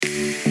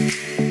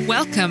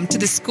Welcome to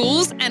the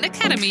Schools and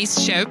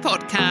Academies Show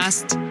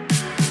podcast.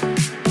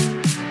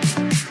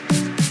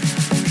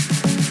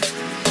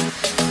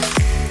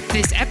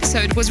 This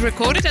episode was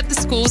recorded at the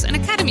Schools and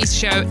Academies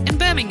Show in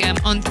Birmingham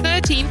on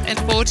 13th and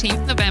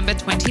 14th November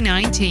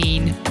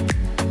 2019.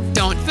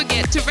 Don't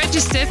forget to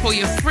register for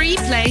your free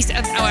place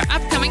at our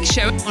upcoming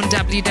show on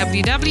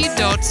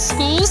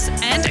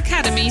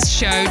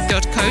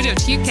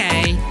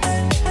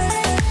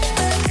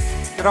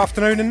www.schoolsandacademiesshow.co.uk. Good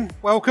afternoon and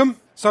welcome.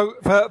 So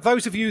for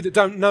those of you that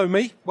don't know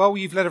me, well,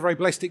 you've led a very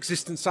blessed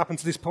existence up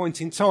until this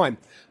point in time.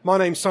 My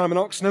name's Simon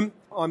Oxenham.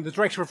 I'm the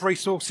Director of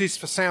Resources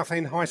for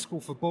Southend High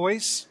School for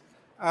Boys.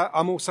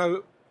 I'm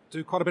also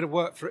do quite a bit of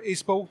work for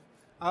ISBL,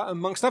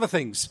 amongst other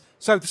things.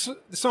 So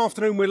this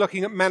afternoon we're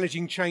looking at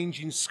managing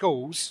change in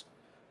schools.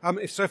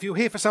 If you're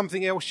here for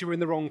something else, you're in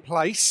the wrong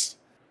place.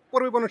 What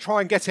do we want to try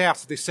and get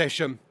out of this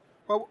session?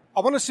 Well,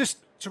 I want us just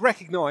to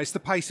recognise the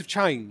pace of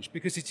change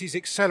because it is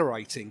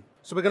accelerating.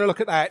 So we're going to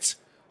look at that.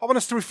 I want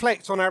us to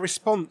reflect on our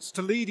response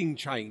to leading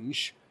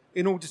change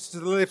in order to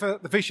deliver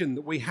the vision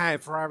that we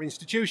have for our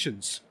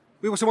institutions.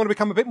 We also want to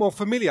become a bit more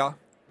familiar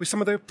with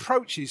some of the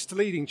approaches to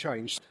leading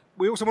change.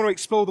 We also want to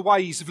explore the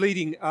ways of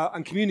leading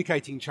and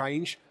communicating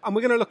change, and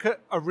we're going to look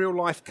at a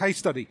real-life case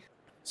study.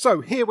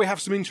 So here we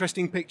have some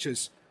interesting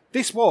pictures.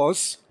 This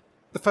was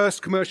the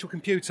first commercial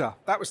computer.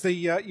 That was the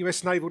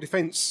US Naval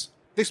Defence.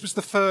 This was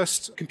the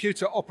first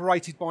computer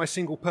operated by a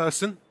single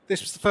person.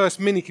 This was the first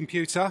mini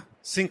computer,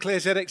 Sinclair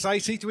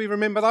ZX80. Do we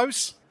remember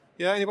those?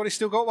 Yeah, anybody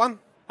still got one?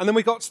 And then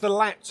we got to the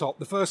laptop,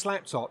 the first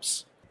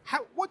laptops.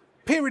 What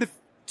period of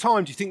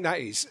time do you think that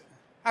is?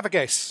 Have a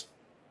guess.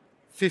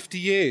 50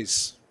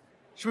 years.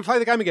 Should we play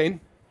the game again?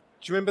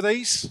 Do you remember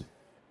these?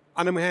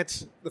 And then we had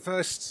the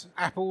first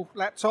Apple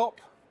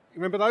laptop.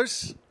 You remember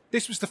those?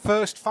 This was the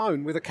first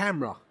phone with a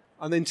camera.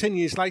 And then 10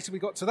 years later, we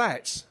got to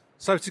that.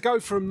 So to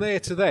go from there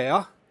to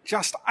there,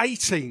 just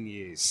 18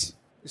 years.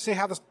 You see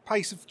how the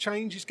pace of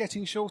change is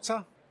getting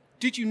shorter?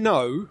 Did you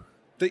know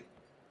that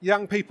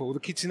young people, the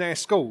kids in our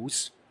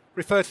schools,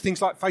 refer to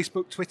things like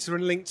Facebook, Twitter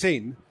and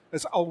LinkedIn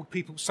as old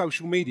people's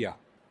social media?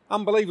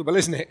 Unbelievable,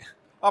 isn't it?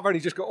 I've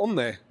only just got on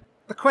there.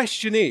 The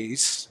question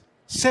is,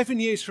 7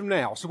 years from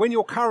now, so when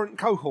your current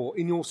cohort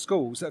in your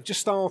schools that have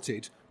just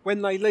started,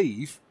 when they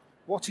leave,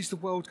 what is the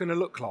world going to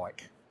look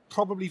like?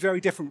 Probably very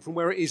different from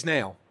where it is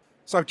now.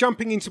 So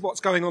jumping into what's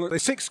going on at the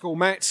sixth school,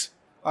 Matt,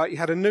 you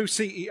had a new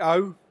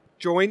CEO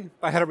join.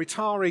 They had a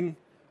retiring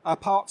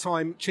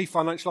part-time chief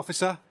financial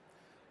officer.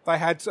 They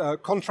had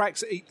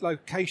contracts at each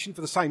location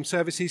for the same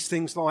services,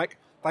 things like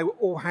they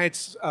all had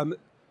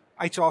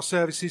HR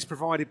services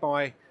provided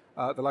by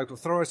the local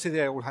authority.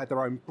 They all had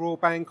their own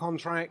broadband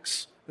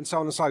contracts and so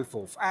on and so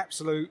forth.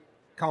 Absolute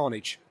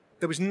carnage.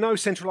 There was no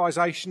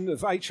centralisation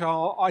of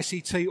HR,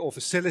 ICT or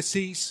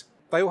facilities.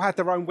 They all had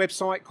their own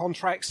website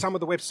contracts. Some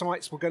of the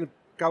websites were going to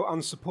go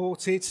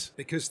unsupported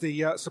because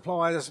the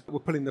suppliers were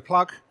pulling the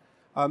plug.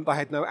 They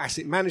had no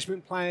asset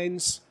management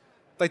plans.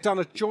 They'd done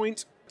a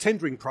joint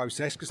tendering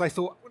process because they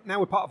thought, now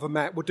we're part of a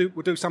MAT,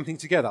 we'll do something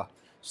together.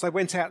 So they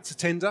went out to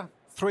tender.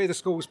 3 of the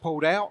schools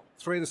pulled out.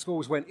 3 of the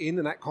schools went in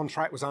and that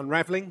contract was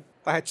unravelling.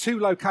 They had 2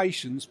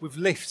 locations with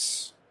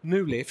lifts,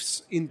 new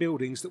lifts in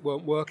buildings that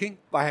weren't working.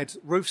 They had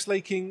roofs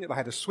leaking. They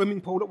had a swimming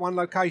pool at one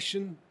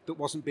location that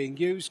wasn't being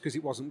used because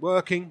it wasn't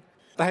working.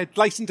 They had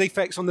latent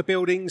defects on the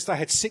buildings. They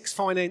had 6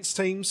 finance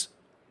teams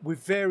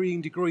with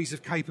varying degrees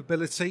of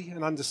capability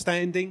and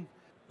understanding.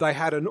 They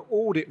had an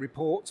audit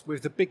report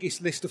with the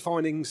biggest list of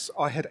findings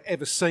I had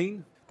ever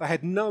seen. They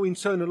had no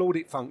internal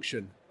audit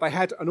function. They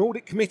had an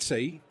audit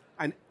committee,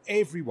 and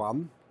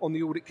everyone on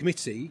the audit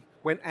committee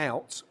went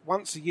out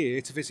once a year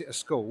to visit a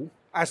school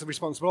as the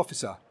responsible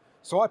officer.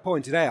 So I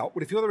pointed out,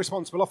 well, if you're the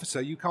responsible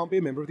officer, you can't be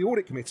a member of the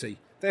audit committee.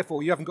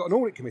 Therefore, you haven't got an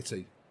audit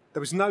committee. There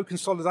was no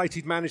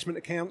consolidated management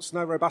accounts,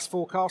 no robust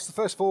forecast. The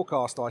first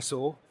forecast I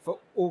saw for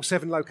all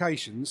 7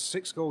 locations,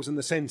 6 schools in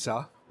the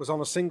centre, was on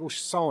a single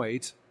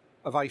side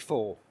of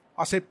A4.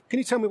 I said, can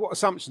you tell me what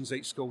assumptions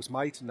each school's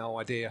made? No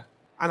idea.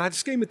 And I had a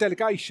scheme of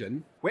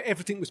delegation where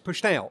everything was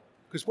pushed out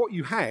because what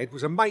you had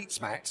was a mates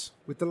mat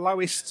with the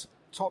lowest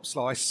top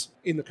slice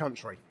in the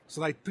country.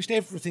 So they pushed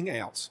everything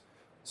out.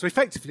 So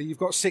effectively, you've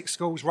got 6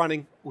 schools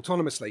running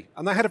autonomously.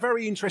 And they had a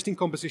very interesting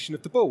composition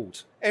of the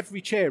board.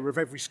 Every chair of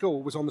every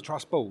school was on the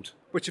trust board,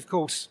 which of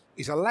course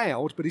is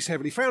allowed, but is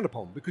heavily frowned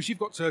upon because you've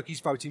got turkeys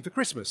voting for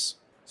Christmas.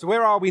 So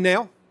where are we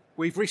now?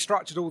 We've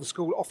restructured all the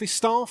school office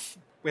staff.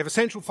 We have a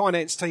central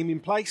finance team in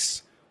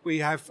place. We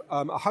have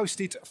a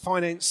hosted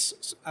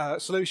finance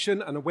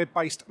solution and a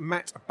web-based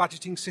MAT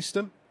budgeting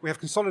system. We have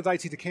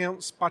consolidated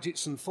accounts,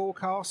 budgets and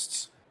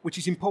forecasts, which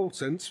is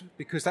important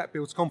because that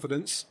builds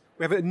confidence.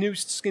 We have a new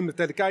scheme of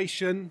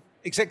delegation,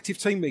 executive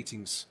team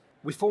meetings.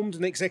 We formed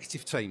an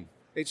executive team.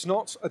 It's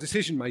not a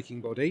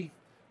decision-making body,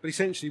 but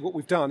essentially what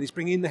we've done is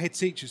bring in the head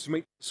teachers to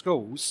meet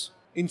schools,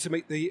 in to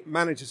meet the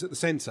managers at the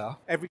centre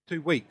every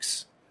 2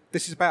 weeks.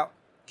 This is about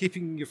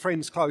keeping your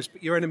friends close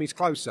but your enemies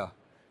closer.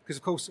 Because,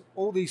 of course,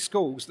 all these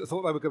schools that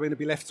thought they were going to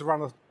be left to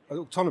run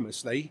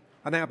autonomously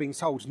are now being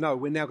told, no,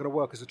 we're now going to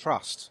work as a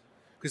trust.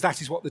 Because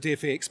that is what the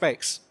DfE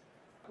expects.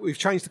 We've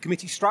changed the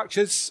committee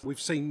structures. We've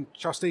seen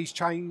trustees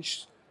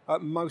change.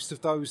 Most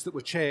of those that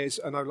were chairs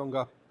are no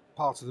longer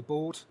part of the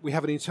board. We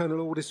have an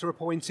internal auditor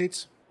appointed,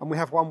 and we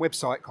have one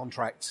website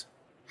contract.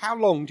 How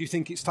long do you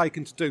think it's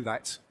taken to do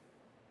that?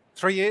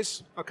 3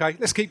 years? Okay,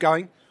 let's keep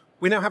going.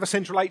 We now have a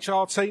central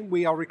HR team.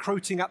 We are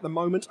recruiting at the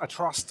moment a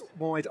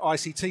trust-wide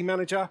ICT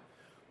manager.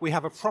 We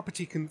have a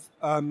property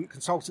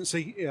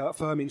consultancy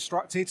firm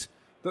Instructed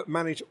that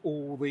manage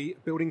all the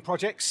building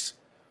projects.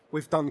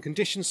 We've done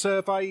condition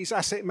surveys,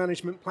 asset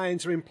management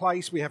plans are in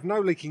place. We have no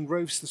leaking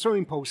roofs, the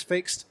swimming pool's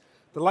fixed,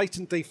 the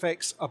latent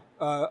defects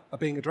are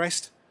being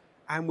addressed,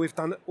 and we've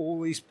done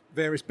all these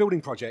various building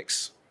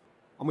projects.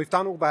 And we've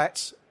done all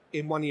that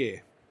in 1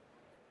 year.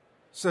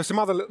 So some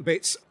other little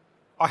bits.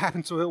 I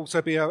happen to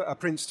also be a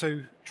Prince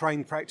 2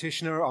 trained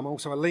practitioner. I'm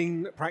also a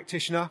lean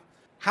practitioner.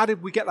 How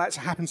did we get that to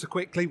happen so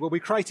quickly? Well, we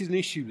created an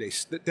issue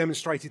list that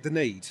demonstrated the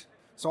need.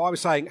 So I was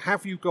saying,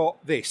 have you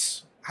got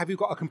this? Have you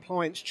got a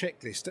compliance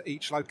checklist at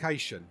each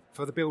location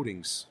for the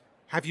buildings?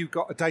 Have you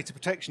got a data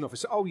protection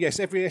officer? Oh, yes,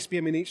 every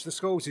SBM in each of the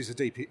schools is the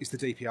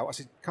DPO. I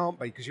said, can't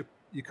be, because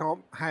you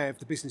can't have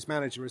the business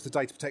manager as the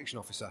data protection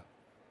officer.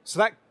 So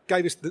that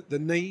gave us the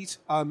need.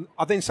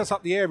 I then set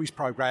up the Aries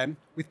program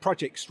with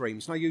project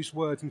streams, and I used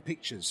words and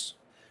pictures.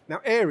 Now,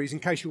 Aries, in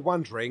case you're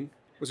wondering,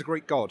 was a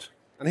Greek god,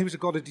 and he was a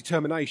god of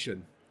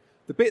determination.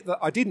 The bit that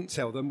I didn't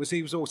tell them was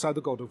he was also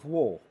the god of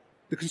war.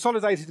 The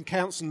consolidated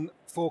accounts and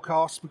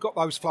forecasts, we got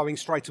those flowing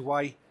straight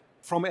away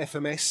from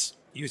FMS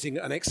using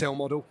an Excel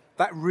model.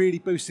 That really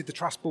boosted the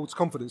Trust Board's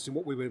confidence in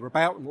what we were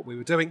about and what we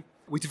were doing.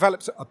 We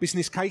developed a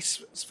business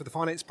case for the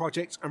finance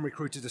project and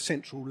recruited a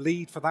central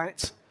lead for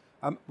that.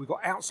 We've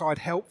got outside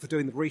help for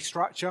doing the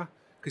restructure,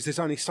 because there's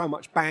only so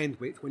much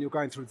bandwidth when you're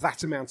going through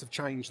that amount of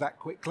change that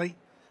quickly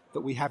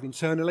that we have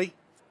internally.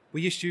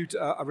 We issued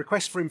a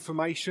request for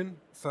information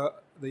for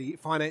the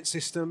finance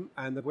system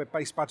and the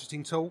web-based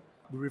budgeting tool.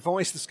 We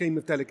revised the scheme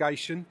of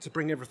delegation to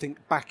bring everything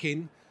back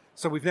in.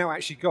 So we've now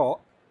actually got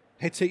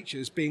head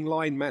teachers being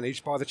line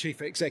managed by the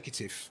chief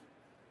executive.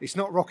 It's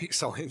not rocket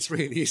science,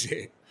 really, is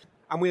it?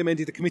 And we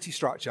amended the committee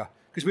structure,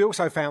 because we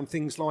also found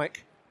things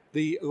like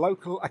the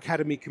local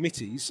academy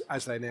committees,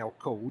 as they're now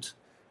called,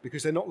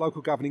 because they're not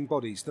local governing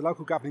bodies. The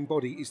local governing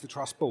body is the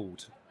Trust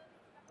Board.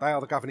 They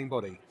are the governing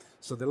body.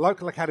 So the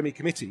local academy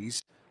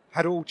committees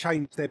had all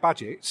changed their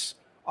budgets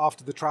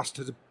after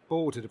the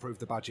board had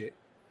approved the budget.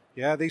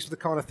 Yeah, these were the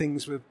kind of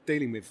things we're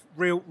dealing with.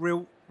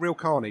 Real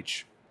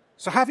carnage.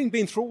 So having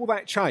been through all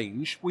that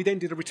change, we then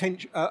did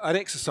an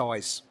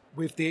exercise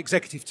with the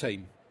executive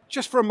team.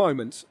 Just for a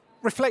moment,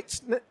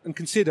 reflect and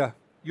consider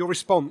your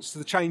response to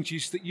the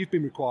changes that you've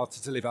been required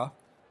to deliver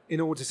in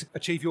order to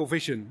achieve your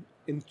vision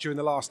during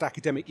the last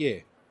academic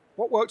year.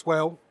 What worked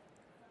well?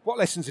 What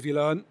lessons have you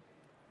learned?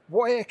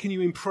 Where can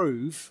you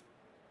improve?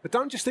 But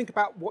don't just think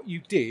about what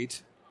you did.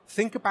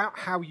 Think about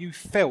how you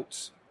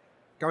felt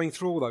going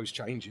through all those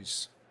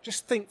changes.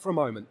 Just think for a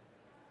moment.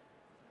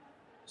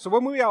 So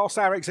when we asked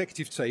our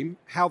executive team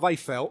how they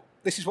felt,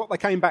 this is what they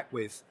came back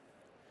with.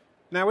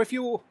 Now, if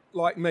you're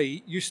like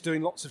me, used to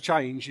doing lots of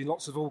change in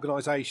lots of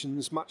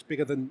organisations, much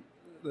bigger than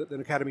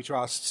Academy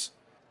Trusts,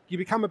 you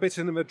become a bit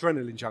of an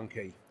adrenaline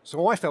junkie.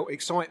 So I felt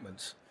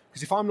excitement,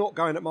 because if I'm not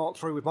going at Mark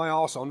 3 with my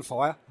arse on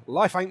fire,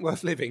 life ain't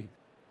worth living.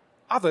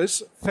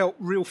 Others felt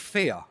real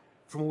fear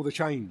from all the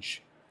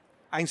change.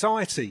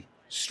 Anxiety,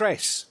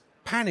 stress,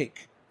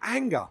 panic,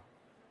 anger,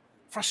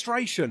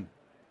 frustration,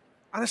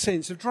 and a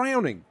sense of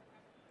drowning.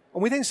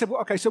 And we then said,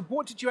 well, okay, so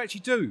what did you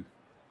actually do?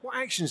 What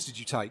actions did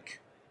you take?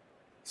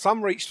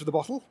 Some reached for the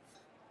bottle,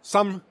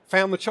 some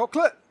found the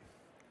chocolate,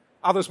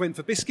 others went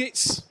for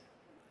biscuits,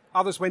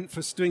 others went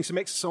for doing some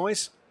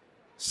exercise.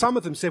 Some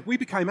of them said, we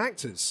became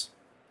actors,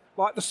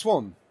 like the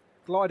swan,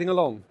 gliding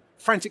along,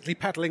 frantically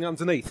paddling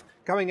underneath,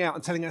 going out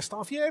and telling our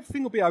staff, yeah,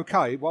 everything will be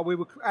okay, while we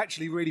were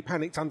actually really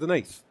panicked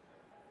underneath.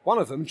 One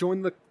of them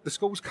joined the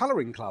school's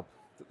colouring club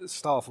that the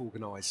staff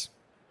organise.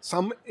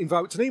 Some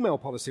invoked an email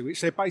policy which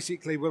said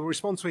basically we'll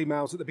respond to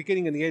emails at the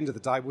beginning and the end of the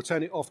day, we'll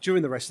turn it off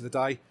during the rest of the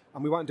day,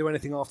 and we won't do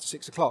anything after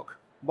 6 o'clock.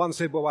 One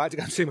said, well, I had to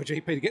go and see my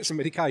GP to get some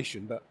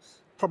medication, but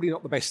probably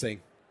not the best thing.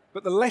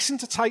 But the lesson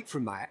to take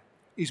from that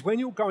is when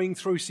you're going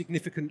through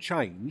significant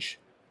change,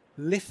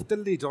 lift the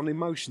lid on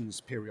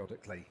emotions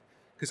periodically.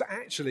 Because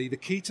actually the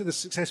key to the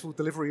successful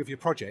delivery of your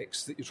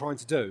projects that you're trying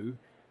to do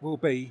will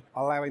be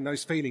allowing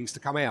those feelings to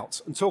come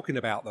out and talking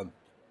about them.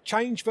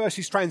 Change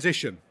versus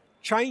transition.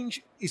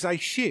 Change is a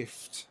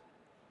shift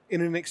in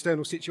an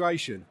external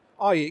situation,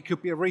 i.e. it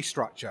could be a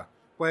restructure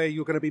where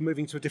you're going to be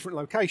moving to a different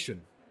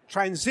location.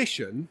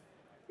 Transition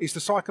is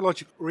the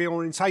psychological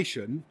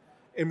reorientation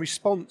in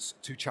response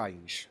to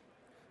change.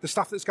 The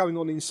stuff that's going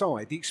on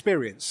inside, the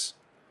experience,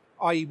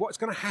 i.e. what's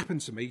going to happen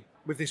to me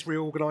with this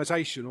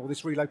reorganisation or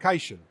this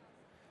relocation.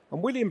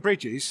 And William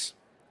Bridges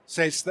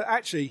says that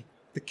actually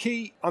the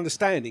key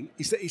understanding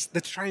is that it's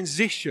the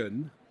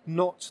transition,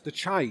 not the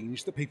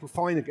change, that people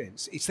fight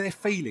against. It's their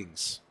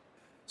feelings.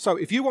 So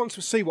if you want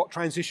to see what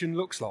transition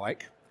looks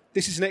like,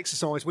 this is an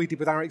exercise we did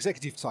with our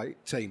executive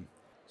team.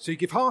 So you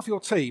give half your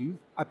team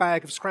a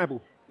bag of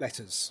Scrabble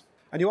letters,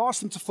 And you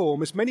ask them to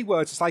form as many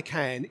words as they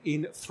can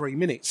in 3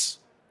 minutes.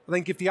 And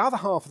then give the other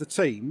half of the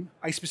team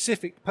a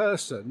specific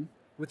person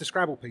with the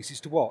Scrabble pieces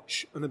to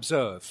watch and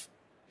observe.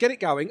 Get it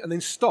going and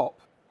then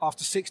stop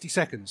after 60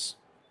 seconds.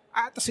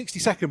 At the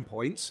 60-second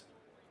point,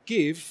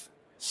 give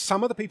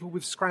some of the people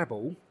with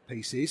Scrabble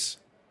pieces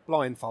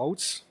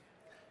blindfolds,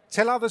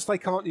 tell others they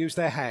can't use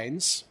their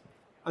hands,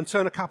 and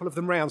turn a couple of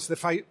them round so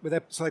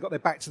they've got their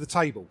back to the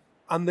table.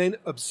 And then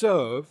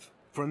observe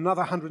for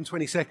another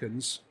 120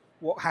 seconds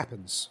what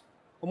happens.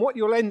 And what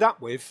you'll end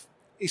up with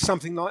is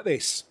something like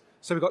this.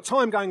 So we've got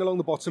time going along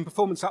the bottom,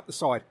 performance up the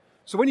side.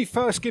 So when you've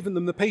first given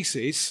them the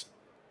pieces,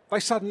 they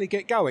suddenly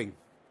get going.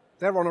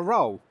 They're on a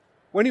roll.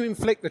 When you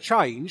inflict the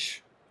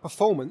change,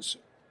 performance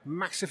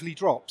massively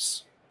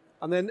drops.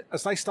 And then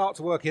as they start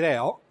to work it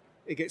out,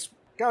 it gets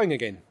going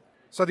again.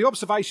 So the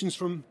observations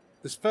from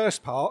this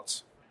first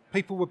part,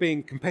 people were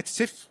being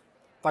competitive,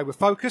 they were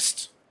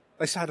focused,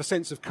 they had a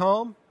sense of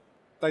calm,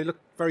 they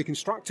looked very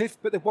constructive,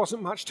 but there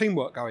wasn't much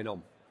teamwork going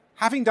on.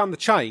 Having done the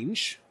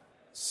change,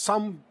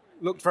 some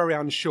looked very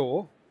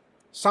unsure,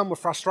 some were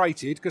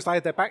frustrated because they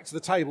had their back to the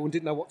table and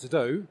didn't know what to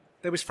do.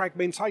 There was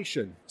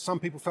fragmentation. Some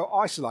people felt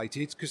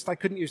isolated because they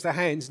couldn't use their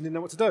hands and didn't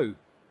know what to do.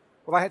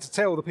 Well, they had to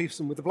tell the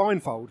person with the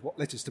blindfold what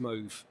letters to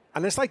move.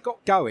 And as they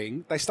got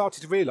going, they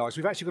started to realise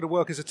we've actually got to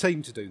work as a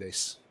team to do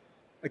this.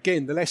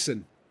 Again, the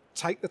lesson,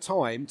 take the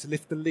time to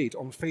lift the lid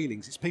on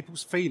feelings. It's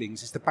people's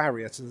feelings is the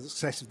barrier to the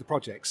success of the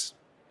projects.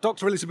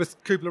 Dr.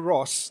 Elizabeth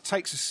Kubler-Ross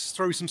takes us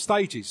through some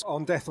stages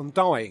on death and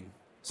dying.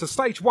 So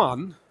stage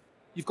 1,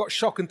 you've got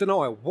shock and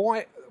denial.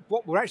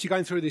 What we're actually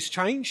going through this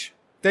change.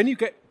 Then you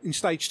get, in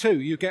stage 2,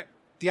 you get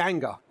the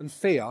anger and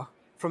fear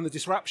from the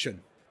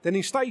disruption. Then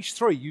in stage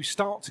 3, you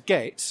start to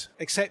get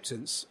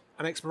acceptance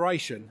and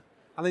exploration.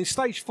 And then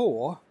stage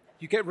 4,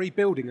 you get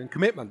rebuilding and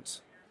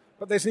commitment.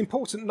 But there's an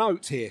important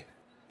note here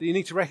that you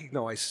need to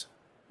recognise.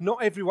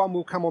 Not everyone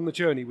will come on the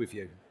journey with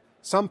you.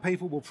 Some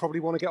people will probably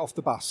want to get off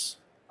the bus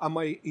and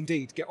may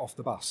indeed get off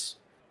the bus.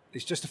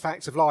 It's just a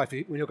fact of life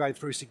when you're going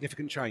through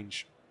significant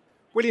change.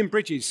 William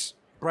Bridges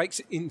breaks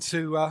it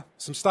into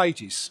some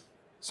stages.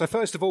 So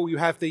first of all, you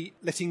have the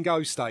letting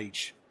go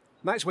stage.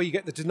 And that's where you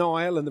get the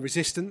denial and the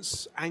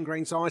resistance, anger,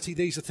 anxiety.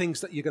 These are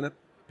things that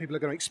people are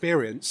going to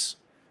experience.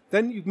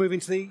 Then you move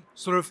into the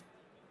sort of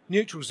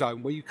neutral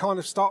zone where you kind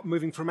of start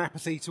moving from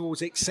apathy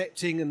towards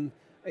accepting and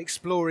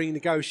exploring,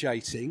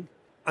 negotiating.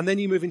 And then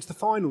you move into the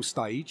final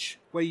stage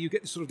where you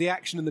get the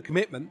action and the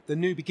commitment, the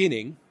new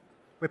beginning,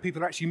 where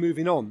people are actually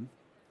moving on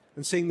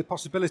and seeing the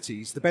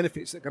possibilities, the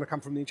benefits that are going to come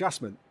from the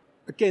adjustment.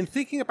 Again,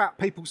 thinking about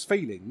people's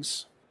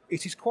feelings,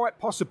 it is quite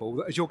possible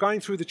that as you're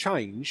going through the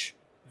change,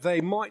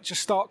 they might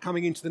just start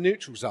coming into the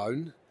neutral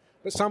zone,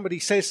 but somebody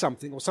says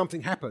something or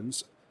something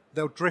happens,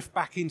 they'll drift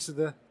back into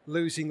the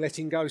losing,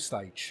 letting go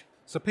stage.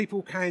 So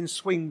people can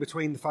swing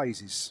between the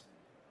phases.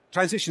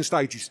 Transition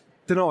stages,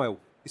 denial.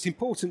 It's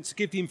important to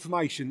give the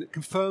information that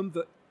confirm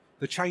that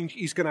the change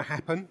is going to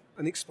happen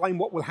and explain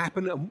what will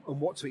happen and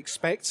what to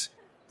expect.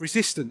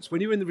 Resistance.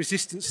 When you're in the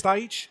resistance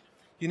stage,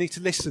 you need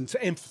to listen, to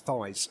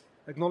empathise,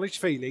 acknowledge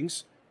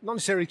feelings, not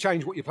necessarily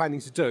change what you're planning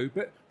to do,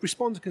 but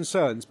respond to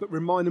concerns, but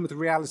remind them of the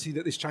reality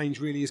that this change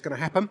really is going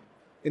to happen.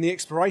 In the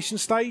exploration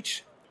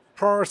stage,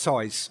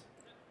 prioritise.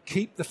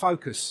 Keep the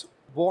focus.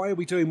 Why are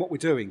we doing what we're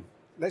doing?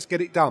 Let's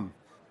get it done.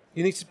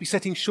 You need to be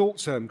setting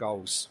short-term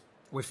goals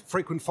with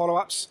frequent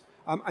follow-ups,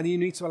 and you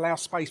need to allow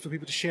space for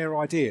people to share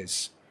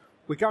ideas.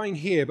 We're going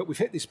here, but we've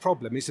hit this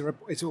problem. Is there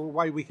a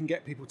way we can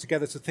get people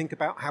together to think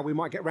about how we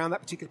might get around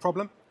that particular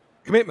problem?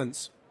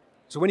 Commitments.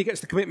 So when you get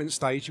to the commitment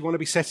stage, you want to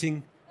be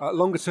setting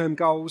longer-term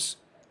goals,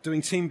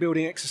 doing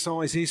team-building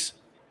exercises,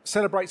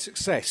 celebrate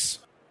success,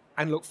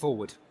 and look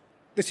forward.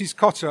 This is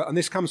Kotter, and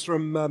this comes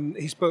from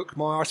his book,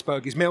 My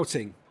Iceberg is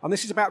Melting. And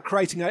this is about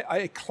creating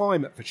a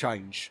climate for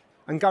change.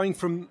 And going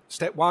from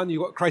step 1,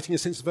 you've got creating a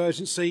sense of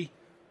urgency,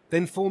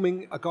 then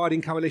forming a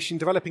guiding coalition,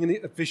 developing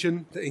a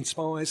vision that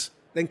inspires,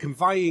 then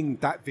conveying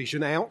that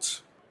vision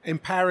out,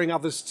 empowering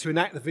others to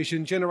enact the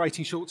vision,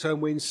 generating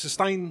short-term wins,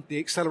 sustain the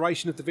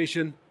acceleration of the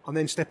vision, and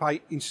then step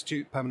 8,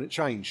 institute permanent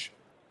change.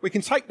 We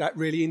can take that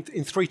really in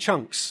 3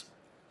 chunks.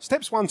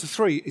 Steps 1 to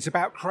 3 is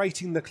about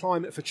creating the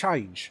climate for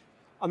change.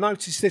 I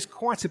notice there's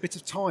quite a bit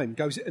of time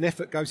and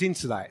effort goes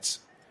into that.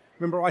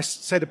 Remember I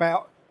said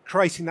about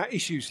creating that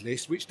issues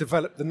list which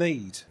developed the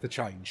need for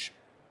change.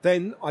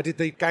 Then I did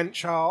the Gantt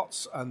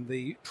charts and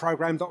the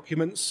program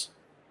documents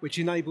which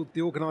enabled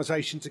the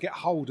organisation to get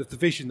hold of the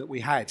vision that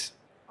we had.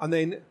 And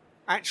then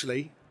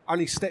actually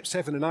only steps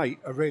 7 and 8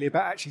 are really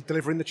about actually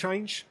delivering the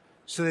change.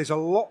 So there's a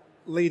lot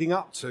leading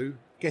up to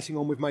getting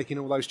on with making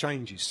all those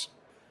changes.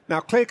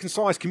 Now, clear,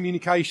 concise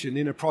communication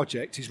in a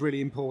project is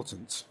really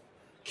important.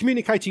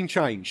 Communicating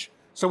change.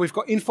 So we've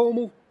got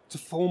informal to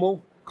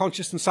formal,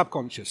 conscious and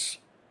subconscious.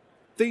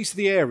 These are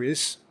the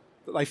areas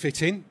that they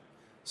fit in.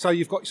 So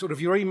you've got sort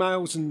of your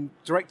emails and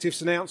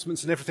directives,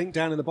 announcements and everything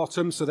down in the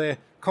bottom. So they're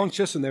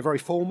conscious and they're very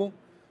formal.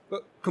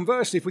 But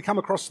conversely, if we come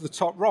across to the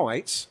top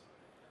right,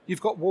 you've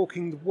got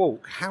walking the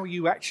walk, how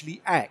you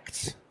actually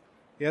act.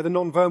 Yeah, the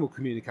non-verbal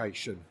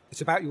communication.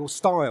 It's about your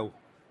style.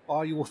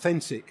 Are you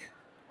authentic?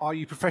 Are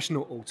you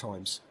professional at all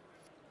times?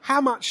 How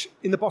much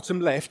in the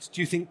bottom left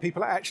do you think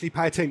people actually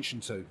pay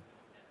attention to?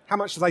 How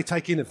much do they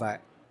take in of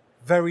that?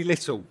 Very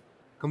little.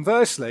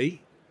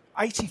 Conversely,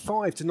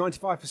 85 to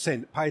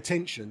 95% pay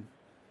attention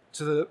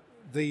to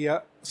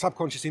the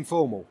subconscious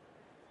informal,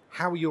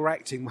 how you're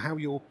acting, how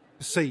you're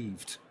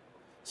perceived.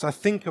 So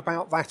think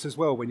about that as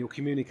well when you're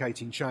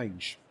communicating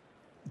change.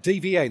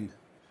 DVN,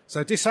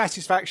 so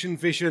dissatisfaction,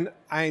 vision,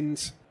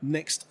 and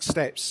next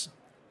steps.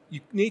 You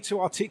need to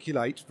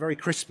articulate very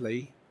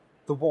crisply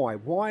the why.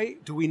 Why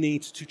do we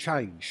need to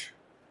change?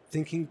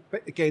 Thinking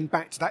again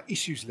back to that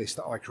issues list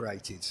that I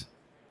created.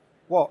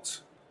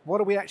 What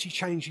are we actually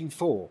changing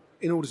for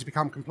in order to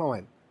become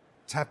compliant?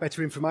 To have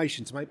better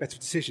information, to make better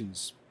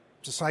decisions,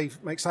 to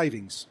make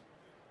savings.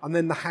 And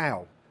then the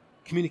how.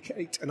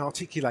 Communicate and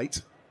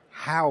articulate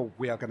how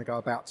we are going to go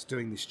about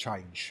doing this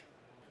change.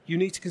 You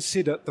need to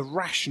consider the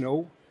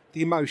rational,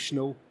 the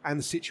emotional, and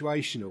the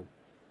situational.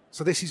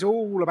 So this is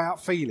all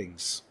about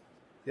feelings.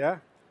 Yeah?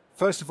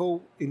 First of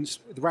all, in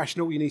the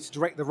rational, you need to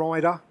direct the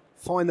rider,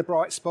 find the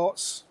bright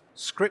spots,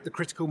 script the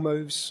critical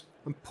moves,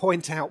 and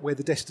point out where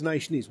the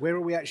destination is. Where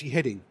are we actually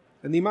heading?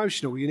 And the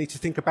emotional, you need to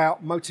think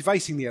about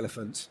motivating the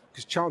elephant,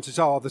 because chances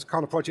are the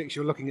kind of projects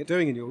you're looking at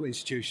doing in your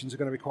institutions are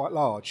going to be quite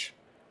large.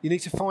 You need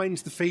to find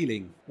the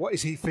feeling. What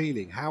is he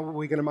feeling? How are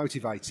we going to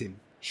motivate him?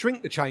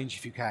 Shrink the change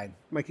if you can,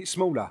 make it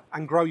smaller,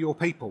 and grow your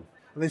people.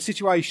 And then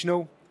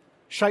situational,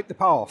 shape the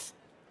path.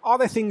 Are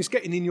there things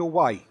getting in your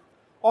way?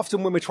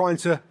 Often when we're trying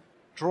to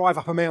drive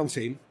up a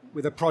mountain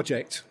with a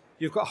project,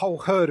 you've got a whole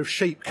herd of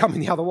sheep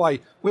coming the other way.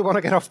 We want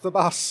to get off the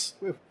bus.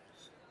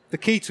 The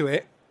key to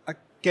it,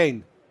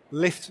 again,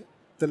 lift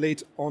the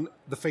lid on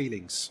the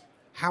feelings.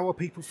 How are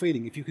people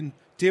feeling? If you can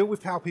deal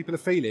with how people are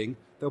feeling,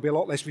 there'll be a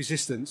lot less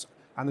resistance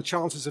and the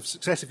chances of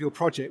success of your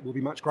project will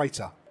be much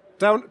greater.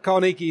 Dale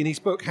Carnegie, in his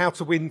book, How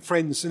to Win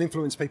Friends and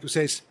Influence People,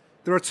 says,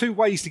 there are two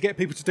ways to get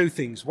people to do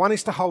things. One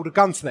is to hold a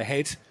gun to their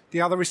head.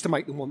 The other is to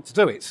make them want to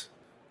do it.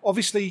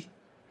 Obviously,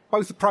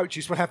 both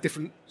approaches will have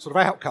different sort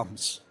of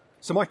outcomes.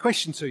 So my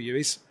question to you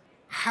is,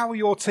 how are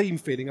your team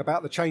feeling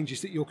about the changes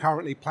that you're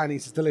currently planning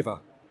to deliver?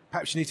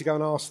 Perhaps you need to go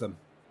and ask them.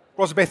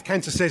 Rosabeth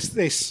Cantor says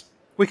this,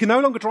 we can no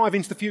longer drive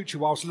into the future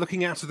whilst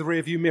looking out of the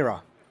rearview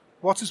mirror.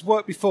 What has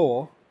worked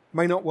before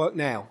may not work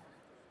now.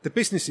 The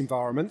business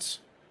environment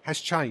has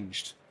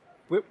changed.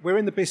 We're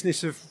in the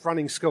business of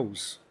running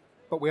schools,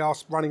 but we are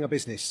running a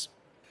business.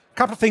 A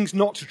couple of things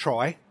not to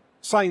try.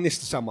 Saying this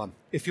to someone.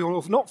 If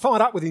you're not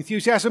fired up with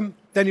enthusiasm,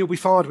 then you'll be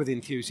fired with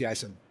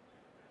enthusiasm.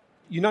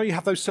 You know you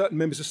have those certain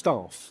members of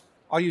staff.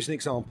 I'll use an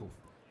example.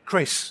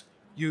 Chris,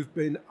 you've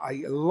been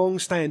a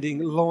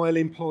long-standing, loyal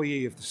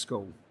employee of the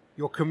school.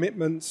 Your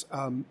commitment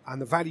and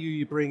the value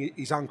you bring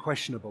is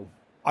unquestionable.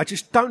 I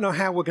just don't know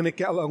how we're going to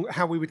get along,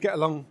 how we would get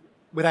along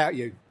without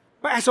you.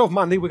 But as of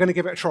Monday, we're going to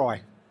give it a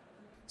try.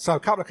 So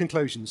a couple of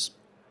conclusions.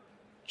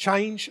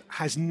 Change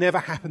has never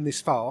happened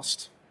this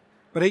fast,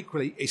 but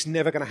equally, it's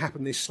never going to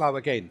happen this slow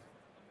again.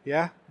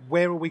 Yeah?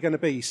 Where are we going to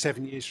be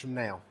 7 years from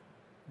now?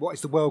 What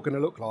is the world going to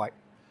look like?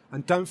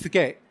 And don't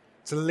forget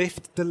to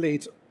lift the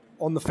lid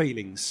on the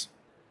feelings.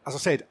 As I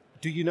said,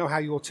 do you know how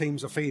your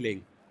teams are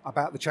feeling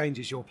about the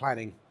changes you're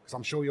planning? Because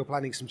I'm sure you're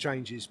planning some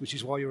changes, which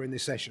is why you're in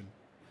this session.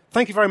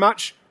 Thank you very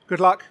much. Good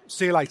luck.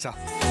 See you later.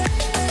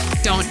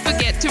 Don't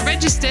forget to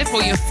register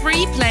for your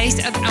free place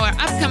at our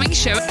upcoming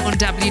show on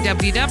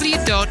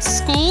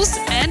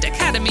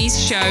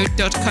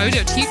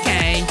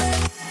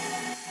www.schoolsandacademiesshow.co.uk.